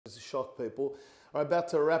shock people, are about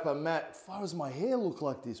to wrap a mat. Why does my hair look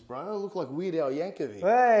like this, bro? I look like Weird Al Yankovic.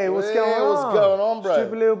 Hey, what's going on? What's going on, bro?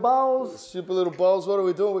 Stupid little bowls. Stupid little bowls. What are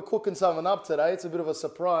we doing? We're cooking something up today. It's a bit of a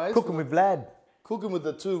surprise. Cooking with Vlad. Cooking with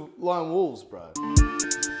the two lone wolves, bro.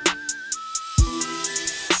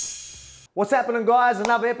 What's happening, guys?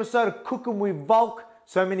 Another episode of Cooking with Volk.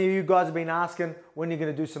 So many of you guys have been asking when you're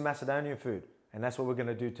going to do some Macedonian food. And that's what we're going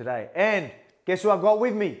to do today. And guess who I've got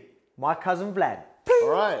with me? My cousin Vlad. All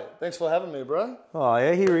right. Thanks for having me, bro. Oh,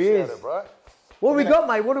 yeah, here he is. It, bro. What do we got,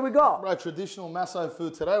 mate? What do we got? Bro, traditional Maso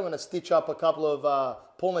food today. We're going to stitch up a couple of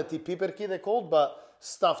Polneti Piperki, they're called, but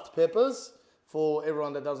stuffed peppers for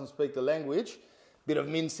everyone that doesn't speak the language. Bit of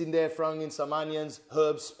mince in there, throwing in some onions,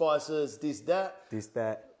 herbs, spices, this,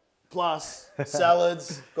 that. Plus,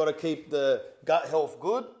 salads, got to keep the gut health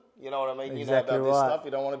good. You know what I mean? Exactly, you know about right. this stuff.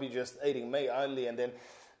 You don't want to be just eating meat only and then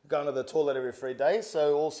going to the toilet every 3 days.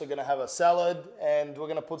 So also going to have a salad and we're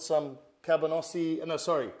going to put some Kolbasi,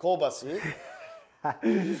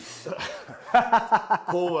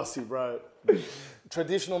 Kolbasi, bro.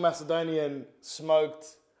 Traditional Macedonian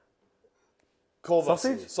smoked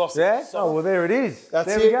Kolbasi. Sausage. Yeah? Oh, well, there it is. That's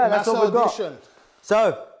there it. we go. That's all we've got. Edition.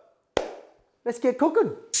 So, let's get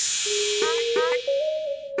cooking.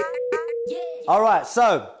 All right,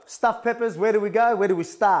 so stuffed peppers, where do we go? Where do we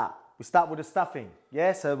start? We start with the stuffing,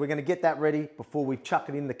 yeah? So we're gonna get that ready before we chuck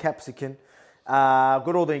it in the capsicum. I've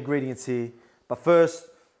got all the ingredients here, but first,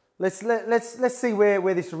 let's see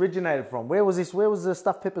where this originated from. Where was the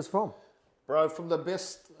stuffed peppers from? Bro, from the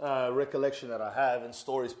best recollection that I have and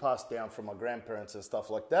stories passed down from my grandparents and stuff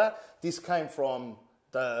like that, this came from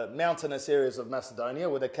the mountainous areas of Macedonia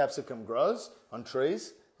where the capsicum grows on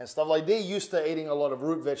trees and stuff like that. They're used to eating a lot of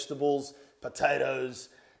root vegetables, potatoes,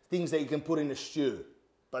 things that you can put in a stew.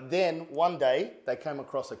 But then one day they came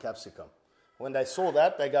across a capsicum. When they saw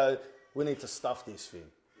that, they go, we need to stuff this thing.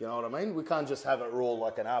 You know what I mean? We can't just have it raw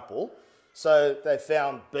like an apple. So they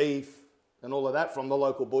found beef and all of that from the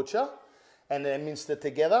local butcher and they minced it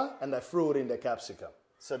together and they threw it in the capsicum.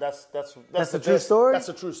 So that's the true story? That's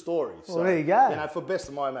a true story. Well, so, there you go. You know, for best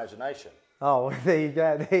of my imagination. Oh, well, there you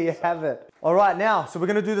go. There you have it. All right, now, so we're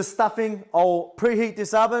going to do the stuffing. I'll preheat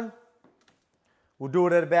this oven. We'll do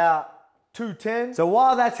it at about 210. So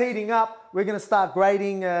while that's heating up, we're going to start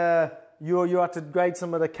grating. You have to grate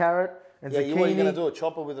some of the carrot and zucchini. What are you going to do? A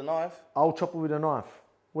chopper with a knife? I'll chop it with a knife.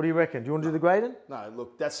 What do you reckon? Do you want to do the grating? No,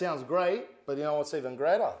 look, that sounds great, but you know what's even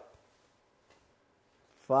greater?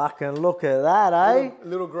 Fucking look at that, eh? A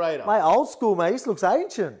little greater. Mate, old school, mate. This looks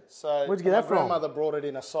ancient. So where'd you get that from? My grandmother brought it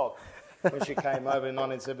in a sock when she came over in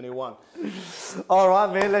 1971. All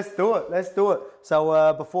right, man. Let's do it. Let's do it. So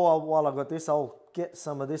while I've got this, I'll get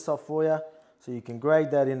some of this off for you. So you can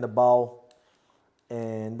grate that in the bowl.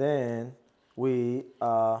 And then we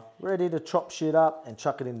are ready to chop shit up and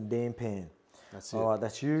chuck it in the damn pan. That's it. All right,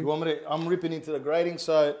 that's you. You want me to? I'm ripping into the grating.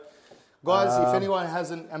 So, guys, if anyone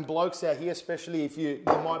hasn't, and blokes out here, especially if you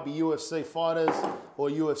might be UFC fighters or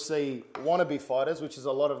UFC wannabe fighters, which is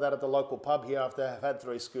a lot of that at the local pub here after they've had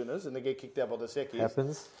 3 schooners and they get kicked out by the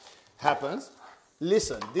seckies. Happens.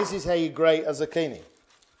 Listen, this is how you grate a zucchini.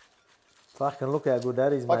 Fucking look how good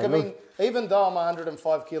that is, Like, mate. I mean, even though I'm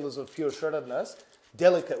 105 kilos of pure shreddedness,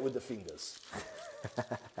 delicate with the fingers.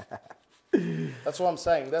 That's what I'm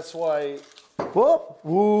saying. That's why... Whoop!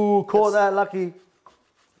 Ooh, caught that lucky.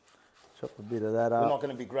 Chop a bit of that up. We're not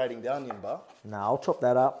going to be grating the onion, bar. No, I'll chop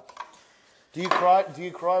that up. Do you cry? Do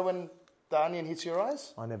you cry when the onion hits your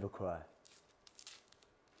eyes? I never cry.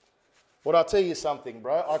 Well, I'll tell you something,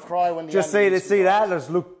 bro. I cry when the Just onion hits see my that. eyes. Let's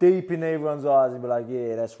look deep in everyone's eyes and be like,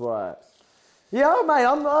 yeah, that's right. Yeah, mate.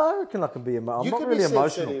 I reckon I can be emotional. I'm You not can really be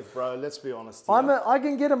emotional. sensitive, bro. Let's be honest here. I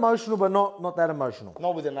can get emotional, but not that emotional.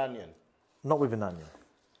 Not with an onion. Not with an onion.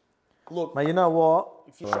 Look, Mate, you know what?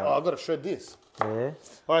 if you I've got to shred this. Yeah.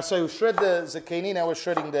 All right, so we shred the zucchini. Now we're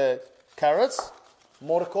shredding the carrots.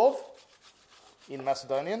 Morkov in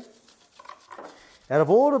Macedonian. Out of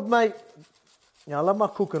all the, mate, you know, I love my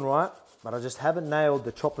cooking, right? But I just haven't nailed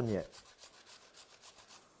the chopping yet.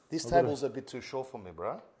 This table's a bit too short for me,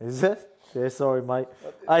 bro. Is it? Yeah, sorry, mate.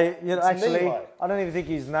 Actually, I don't even think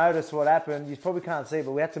he's noticed what happened. You probably can't see,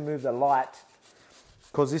 but we had to move the light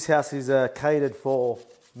because this house is catered for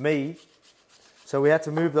me. So we had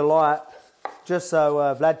to move the light just so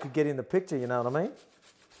Vlad could get in the picture, you know what I mean?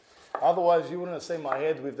 Otherwise, you wouldn't have seen my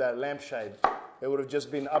head with that lampshade. It would have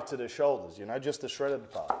just been up to the shoulders, you know, just the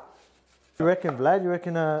shredded part. You reckon, Vlad? You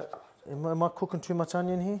reckon, am I cooking too much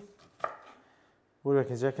onion here? What do you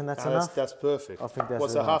reckon? Do you reckon that's enough? That's perfect. I think that's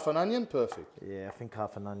What's enough. a half an onion? Perfect. Yeah, I think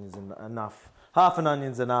half an onion's enough. Half an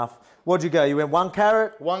onion's enough. What'd you go? You went 1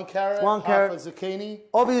 carrot? One carrot, One half carrot. a zucchini.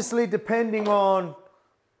 Obviously, depending on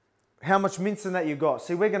how much mincing that you got.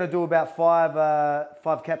 See, we're going to do about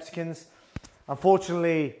five capsicums.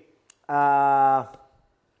 Unfortunately,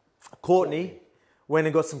 Courtney went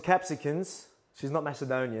and got some capsicums. She's not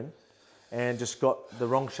Macedonian and just got the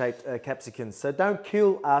wrong shaped capsicums. So don't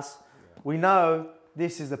kill us. We know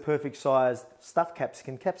this is the perfect sized stuffed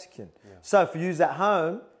capsicum. Yeah. So if you use at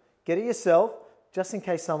home, get it yourself just in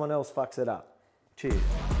case someone else fucks it up. Cheers.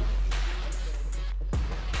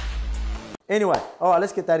 Anyway, all right,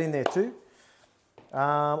 let's get that in there too.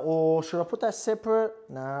 Or should I put that separate?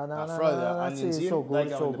 No. Throw the onions in. It's all good.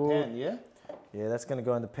 They It's go all in the good. pan, yeah? Yeah, that's going to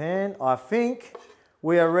go in the pan. I think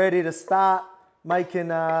we are ready to start making...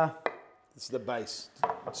 This is the base.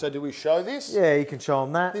 So do we show this? Yeah, you can show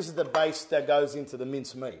them that. This is the base that goes into the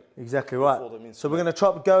mince meat. Exactly right. So we're going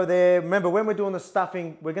to go there. Remember, when we're doing the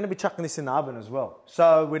stuffing, we're going to be chucking this in the oven as well.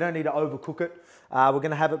 So we don't need to overcook it. We're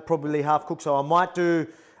going to have it probably half cooked. So I might do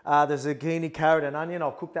the zucchini, carrot and onion.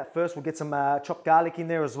 I'll cook that first. We'll get some chopped garlic in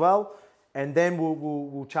there as well. And then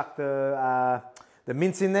we'll chuck the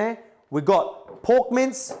mince in there. We got pork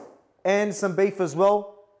mince and some beef as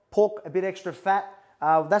well. Pork, a bit extra fat.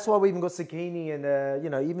 That's why we even got zucchini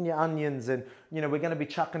and, even your onions. And, we're going to be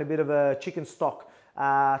chucking a bit of a chicken stock,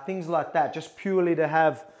 things like that, just purely to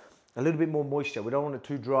have a little bit more moisture. We don't want it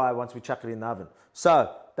too dry once we chuck it in the oven.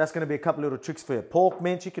 So that's going to be a couple little tricks for you. Pork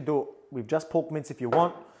mince, you can do it with just pork mince if you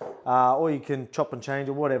want, or you can chop and change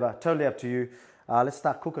or whatever. Totally up to you. Let's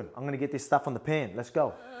start cooking. I'm going to get this stuff on the pan. Let's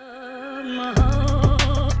go.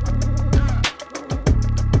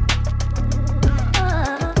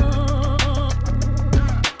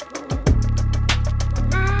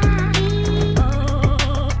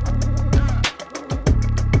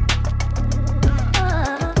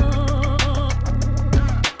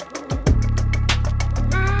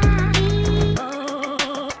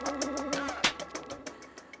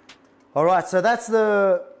 All right, so that's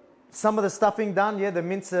some of the stuffing done. Yeah, the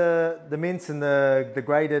mince and the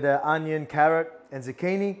grated onion, carrot, and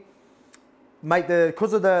zucchini.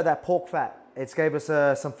 Because of that pork fat, it's gave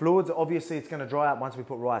us some fluids. Obviously, it's going to dry out once we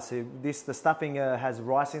put rice. So the stuffing has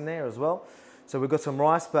rice in there as well. So we've got some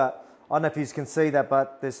rice, but I don't know if you can see that,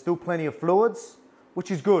 but there's still plenty of fluids,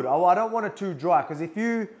 which is good. I don't want it too dry, because if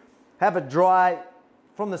you have it dry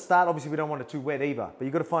from the start, obviously we don't want it too wet either. But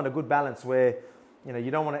you've got to find a good balance where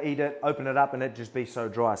you don't want to eat it, open it up, and it just be so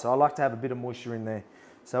dry. So I like to have a bit of moisture in there.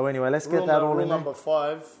 So anyway, let's get that all in there. Rule number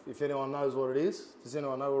 5, if anyone knows what it is. Does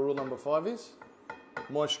anyone know what rule number 5 is?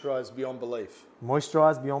 Moisturise beyond belief.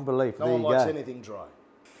 Moisturise beyond belief. No one likes anything dry.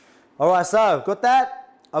 All right, so got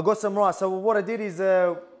that. I got some rice. So what I did is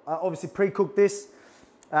I obviously pre-cooked this,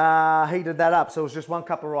 heated that up. So it was just 1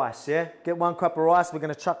 cup of rice, yeah? Get 1 cup of rice. We're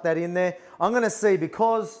going to chuck that in there. I'm going to see,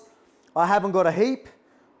 because I haven't got a heap,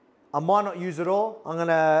 I might not use it all. I'm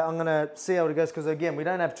gonna see how it goes, because again, we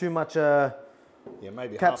don't have too much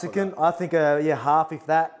maybe capsicum. I think half, if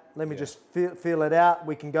that. Let me just feel it out.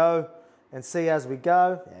 We can go and see as we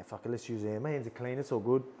go. Yeah, fuck it, let's use it. My hands are clean. It's all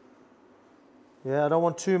good. Yeah, I don't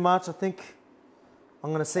want too much. I think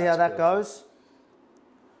I'm gonna see how that goes.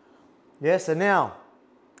 Yeah. So now,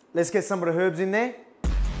 let's get some of the herbs in there.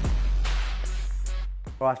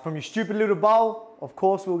 Right, from your stupid little bowl. Of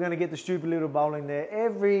course, we're going to get the stupid little bowl in there.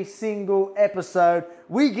 Every single episode,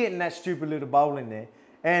 we getting that stupid little bowl in there.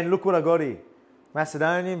 And look what I got here.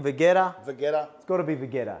 Macedonian, Vegeta. It's got to be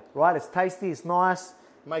Vegeta, right? It's tasty, it's nice.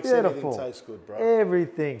 Makes everything taste good, bro.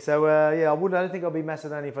 Everything. So, I don't think I'll be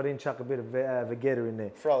Macedonian if I didn't chuck a bit of Vegeta in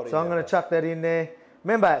there. Throw it in so I'm going to chuck that in there.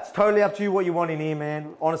 Remember, it's totally up to you what you want in here,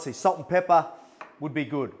 man. Honestly, salt and pepper would be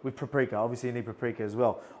good with paprika. Obviously, you need paprika as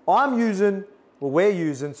well. We're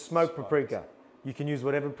using smoked paprika. You can use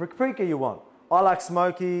whatever paprika you want. I like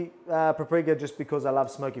smoky paprika just because I love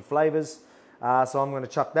smoky flavors. So I'm going to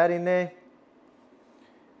chuck that in there.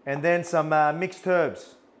 And then some mixed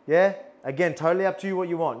herbs. Yeah? Again, totally up to you what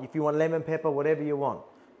you want. If you want lemon pepper, whatever you want.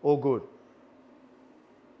 All good.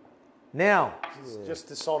 Now. Just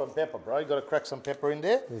the salt and pepper, bro. You got to crack some pepper in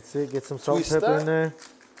there. That's it. Get some salt and pepper in there.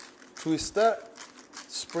 Twist it.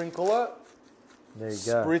 Sprinkle it. There you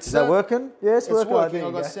go. Spritz Is that working? Yeah, it's working.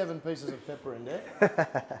 I've got 7 pieces of pepper in there.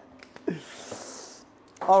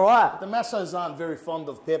 All right. The Massos aren't very fond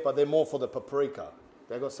of pepper. They're more for the paprika.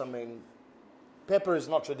 They got something. Pepper is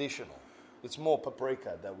not traditional. It's more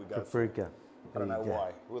paprika that we go paprika. for. I don't know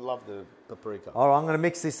why. We love the paprika. All right, I'm going to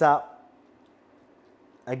mix this up.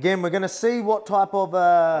 Again, we're going to see what type of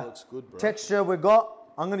looks good, bro. Texture we got.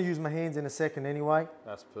 I'm going to use my hands in a second anyway.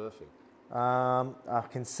 That's perfect. I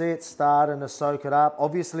can see it starting to soak it up.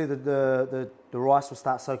 Obviously, the rice will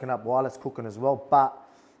start soaking up while it's cooking as well, but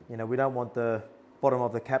we don't want the bottom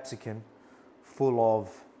of the capsicum full of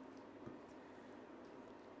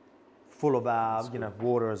full of, you know,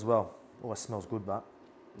 water as well. Oh, it smells good, but.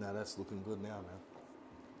 No, that's looking good now, man.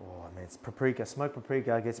 Oh, man, it's paprika. Smoked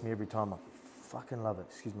paprika gets me every time. I fucking love it.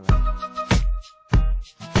 Excuse me, man.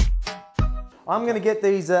 I'm going to get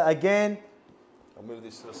these again. I'll move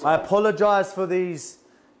this to the I side. apologize for these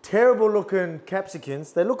terrible looking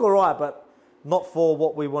capsicums. They look all right, but not for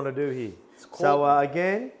what we want to do here. So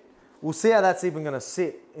again, we'll see how that's even going to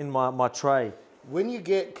sit in my tray. When you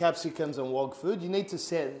get capsicums and wog food, you need to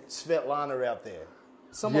send Svetlana out there.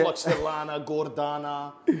 Someone like Svetlana,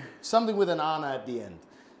 Gordana, something with an Ana at the end.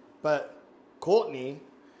 But Courtney,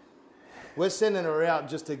 we're sending her out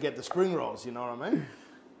just to get the spring rolls, you know what I mean?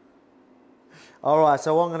 All right,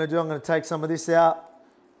 so what I'm going to do, I'm going to take some of this out.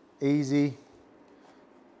 Easy.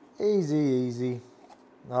 Easy, easy.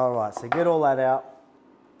 All right, so get all that out.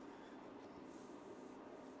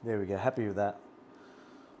 There we go, happy with that.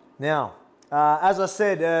 Now, as I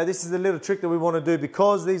said, this is the little trick that we want to do.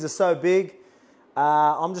 Because these are so big,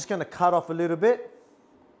 I'm just going to cut off a little bit.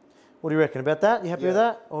 What do you reckon about that? You happy with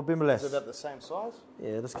that? Or a bit less? Is it about the same size?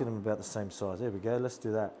 Yeah, let's get them about the same size. There we go, let's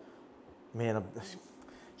do that. Man,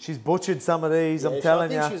 she's butchered some of these, I'm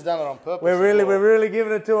telling you. I think she's done it on purpose. We're really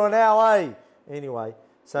giving it to her now, eh? Anyway,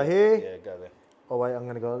 so here. Yeah, go there. Oh wait, I'm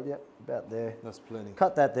going to go, yep, about there. That's plenty.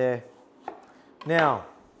 Cut that there. Now,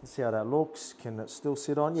 let's see how that looks. Can it still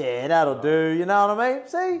sit on? Yeah, that'll do. You know what I mean?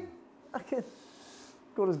 See? Okay.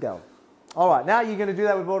 Good as gold. All right, now you're going to do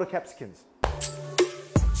that with all the capsicums.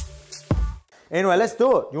 Anyway, let's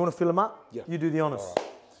do it. You want to fill them up? Yeah. You do the honours.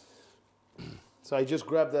 Right. So you just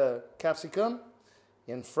grab the capsicum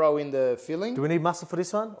and throw in the filling. Do we need muscle for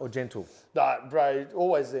this one or gentle? No, bro,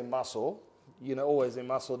 always in muscle. You know, always in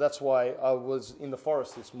muscle. That's why I was in the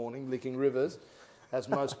forest this morning licking rivers, as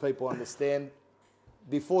most people understand.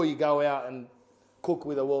 Before you go out and cook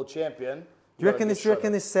with a world champion, do you reckon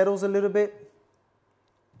this settles a little bit?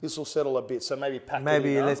 This will settle a bit, so maybe pack it in.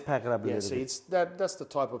 Maybe let's pack it up a little see, bit. it's that's the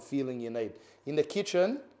type of feeling you need. In the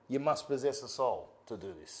kitchen, you must possess a soul to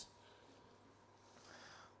do this.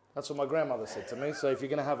 That's what my grandmother said to me. So if you're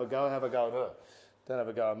going to have a go at her. Don't have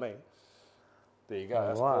a go at me. There you go.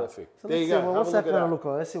 That's perfect. So there you go. Well, what's that going to look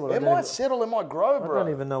like? Let's see what it might settle. It might grow, bro. I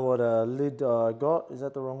don't even know what lid I got. Is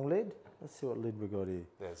that the wrong lid? Let's see what lid we got here.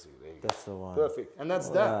 That's it. There you go. That's the one. Perfect. And that's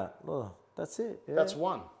that. Oh, that's it. Yeah. That's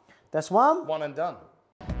one. That's one? One and done.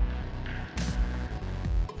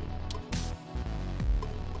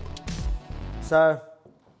 So,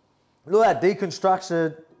 look at that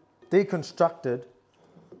deconstructed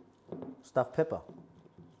stuffed pepper.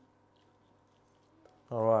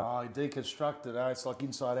 All right. Oh, deconstructed. It's like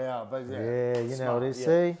inside out. But yeah, you know what it is.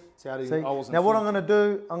 Yeah. See? Now what I'm going to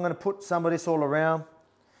do, I'm going to put some of this all around.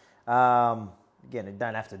 Again, you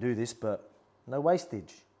don't have to do this, but no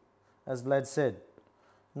wastage. As Vlad said,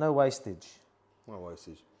 no wastage. No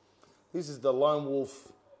wastage. This is the Lone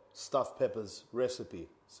Wolf stuffed peppers recipe.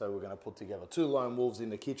 So we're going to put together 2 lone wolves in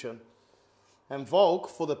the kitchen. And Volk,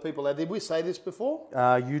 for the people that, did we say this before?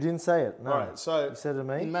 You didn't say it, no. All right, so you said it to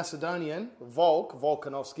me. In Macedonian, Volk,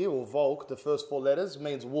 Volkanovski, or Volk, the first 4 letters,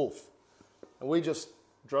 means wolf. And we just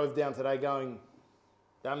drove down today going,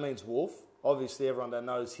 that means wolf. Obviously, everyone that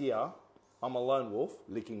knows here, I'm a lone wolf,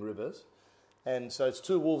 licking rivers. And so it's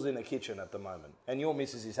 2 wolves in the kitchen at the moment. And your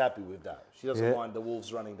missus is happy with that. She doesn't mind the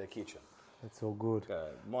wolves running the kitchen. That's all good.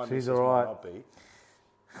 My She's missus all right. might not be,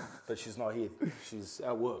 but she's not here. She's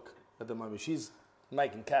at work at the moment. She's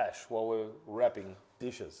making cash while we're wrapping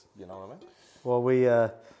dishes. You know what I mean? Well, we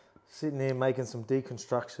sitting here making some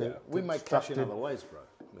deconstruction. Yeah, we make cash in other ways, bro.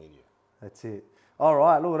 Me and you. That's it. All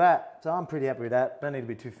right, look at that. So I'm pretty happy with that. Don't need to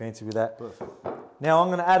be too fancy with that. Perfect. Now I'm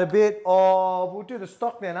going to add a bit of, we'll do the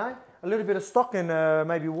stock then, eh? A little bit of stock and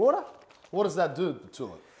maybe water. What does that do to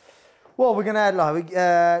it? Well, we're going to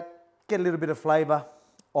add, get a little bit of flavour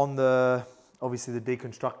on the, obviously the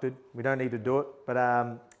deconstructed. We don't need to do it, but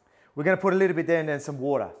we're going to put a little bit there and then some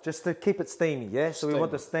water, just to keep it steamy, yeah? So we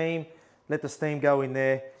want the steam, let the steam go in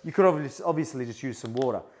there. You could obviously just use some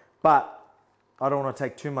water, but I don't want to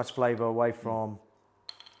take too much flavour away from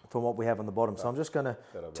what we have on the bottom. So I'm just going to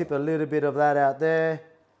tip a little bit of that out there.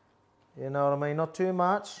 You know what I mean? Not too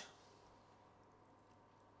much.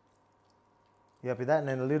 You happy with that? And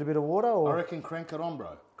then a little bit of water? Or? I reckon crank it on,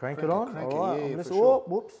 bro. Crank it on? Crank all right. it, yeah, let's, for sure.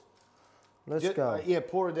 Whoops. Let's go. Yeah,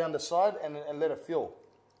 pour it down the side and let it fill.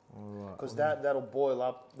 Because that'll boil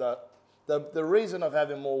up. The reason of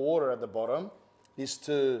having more water at the bottom is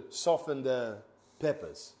to soften the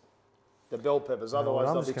peppers, the bell peppers.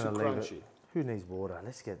 Otherwise, they'll be too crunchy. Who needs water?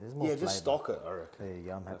 Let's get there's more flavor. Just stock it, I reckon. There you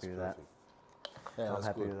go. I'm happy with that. Yeah, I'm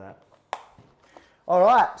happy with that. All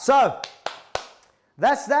right, so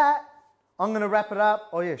that's that. I'm going to wrap it up.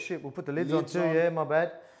 Oh, yeah, shit, we'll put the lids on too. Yeah, my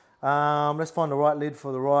bad. Let's find the right lid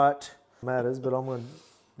for the right matters, but I'm going to,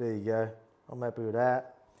 there you go. I'm happy with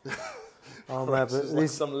that. I'm happy. This is like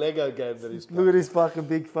some Lego game that he's playing. Look at this fucking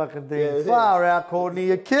big fucking thing. Yeah, Far out, Courtney.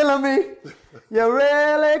 You're killing me. You're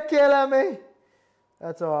really killing me.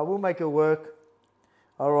 That's all right. We'll make it work.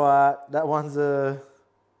 All right. That one's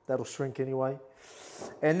that'll shrink anyway.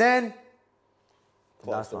 And then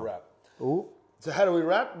Close the wrap. Ooh. So how do we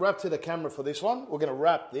wrap? Wrap to the camera for this one. We're going to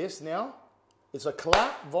wrap this now. It's a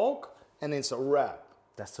clap, Volk, and it's a wrap.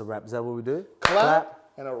 That's a wrap. Is that what we do? Clap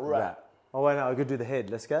and a wrap. Oh, wait, no. I could do the head.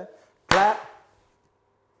 Let's go. Clap.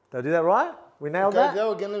 Did I do that right? We nailed that? Okay,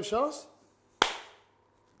 go again, them shots.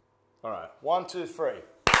 All right. 1, 2, 3.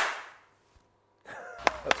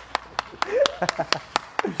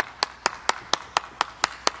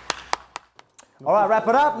 All right, wrap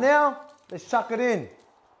it up now. Let's chuck it in.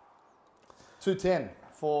 210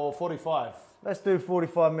 for 45. Let's do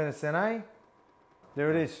 45 minutes then, eh? There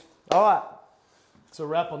it is. All right. It's a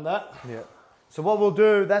wrap on that. Yeah. So what we'll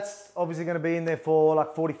do, that's obviously going to be in there for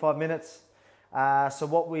like 45 minutes. So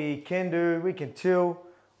what we can do, we can chill,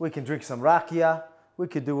 we can drink some rakia, we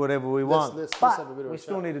could do whatever we want. Let's but have a bit of we a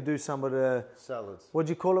still chat. need to do some of the Salads. What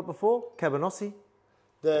did you call it before? Cabanossi?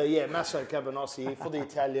 Masso cabanossi for the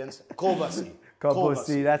Italians. Kolbasi.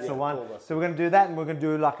 Kolbasi, that's the one. Kolbasi. So we're going to do that, and we're going to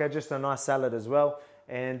do like just a nice salad as well.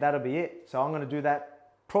 And that'll be it. So I'm going to do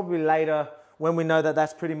that probably later. When we know that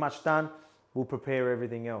that's pretty much done, we'll prepare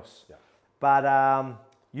everything else. Yeah. But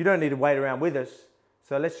you don't need to wait around with us.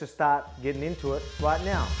 So let's just start getting into it right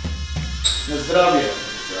now. Na zdrowie.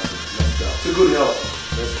 Let's go. To good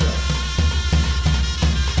health. Let's go.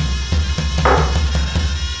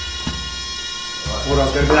 What I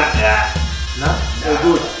was going to be like, no? All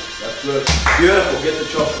good. That's good. Beautiful. Get the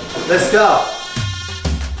chocolate. Let's go.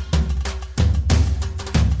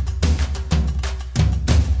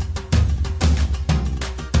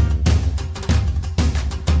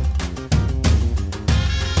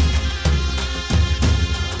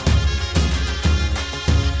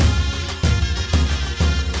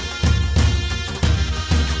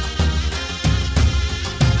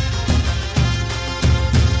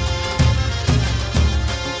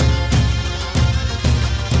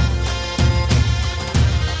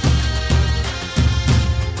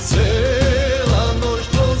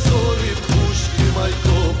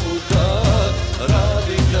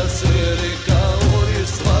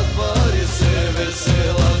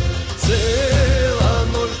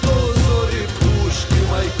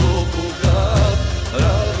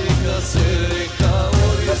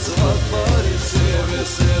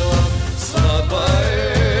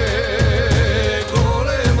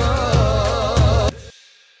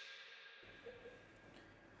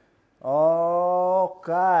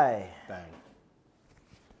 Okay. Bang.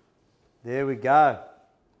 There we go.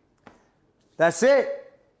 That's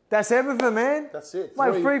it. That's everything, man. That's it.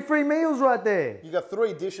 Mate, free meals right there. You got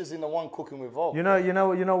 3 dishes in the one cooking with Volk. You know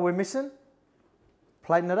what we're missing?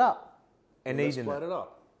 Plating it up and Let's eating plate it. it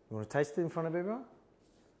up. You want to taste it in front of everyone?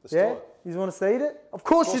 Let's Yeah? do it. You want us to eat it? Of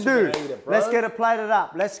course you Of course we're do. gonna eat it, bro. Let's get it plated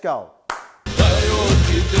up. Let's go.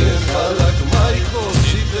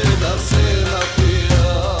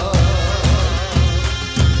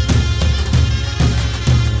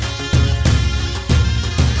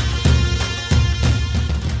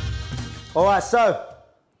 All right, so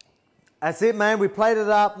that's it, man. We plated it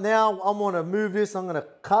up. Now I'm going to move this. I'm going to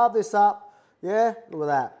carve this up. Yeah, look at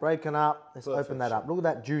that. Breaking up. Let's Perfect. open that up. Look at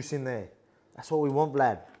that juice in there. That's what we want,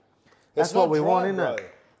 Vlad. It's That's what not we dry, want, isn't bro.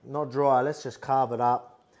 it? Not dry. Let's just carve it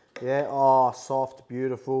up. Yeah, oh, soft,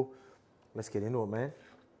 beautiful. Let's get into it, man.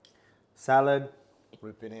 Salad.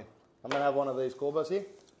 Rip it in. I'm going to have one of these Kolbasi.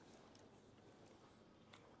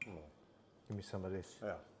 Give me some of this.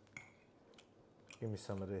 Yeah. Give me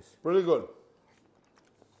some of this. Really good.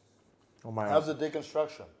 Oh my How's God. the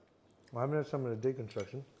deconstruction? I haven't had some of the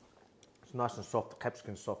deconstruction. It's nice and soft. The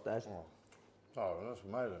capsicum's soft as. Oh, that's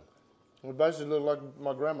amazing. It basically look like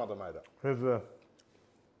my grandmother made it. Here's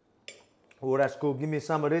oh, that's cool. Give me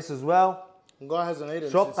some of this as well. The guy hasn't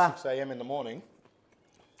eaten Shopka. since 6 a.m. in the morning.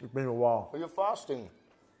 It's been a while. Well, you're fasting.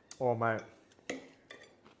 Oh, mate.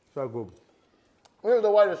 So good. Look at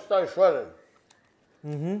the way to stay shredded.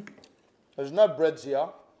 There's no breads here.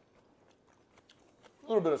 A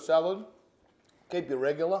little bit of salad. Keep you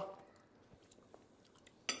regular.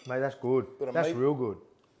 Mate, that's good. Bit of That's meat. real good.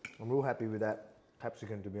 I'm real happy with that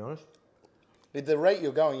capsicum, to be honest. At the rate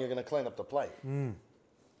you're going, you're going to clean up the plate.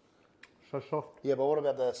 So soft. Yeah, but what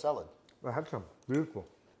about the salad? I had some. Beautiful.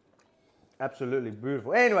 Absolutely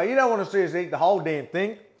beautiful. Anyway, you don't want to see us eat the whole damn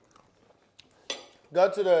thing. Go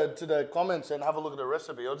to the comments and have a look at the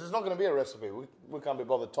recipe. Or there's not going to be a recipe. We can't be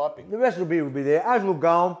bothered typing. The recipe will be there. As we'll go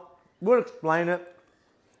on, We'll explain it.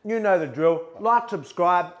 You know the drill. Like,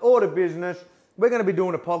 subscribe, order business. We're going to be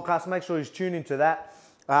doing a podcast. Make sure you tune into that.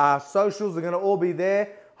 Socials are going to all be there.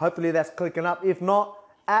 Hopefully that's clicking up. If not,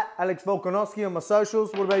 at Alex Volkanovski on my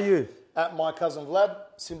socials. What about you? At my cousin Vlad.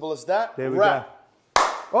 Simple as that. There we go.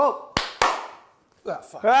 Oh! Ah,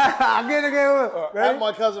 fuck. Again. At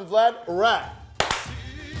my cousin Vlad. Rat.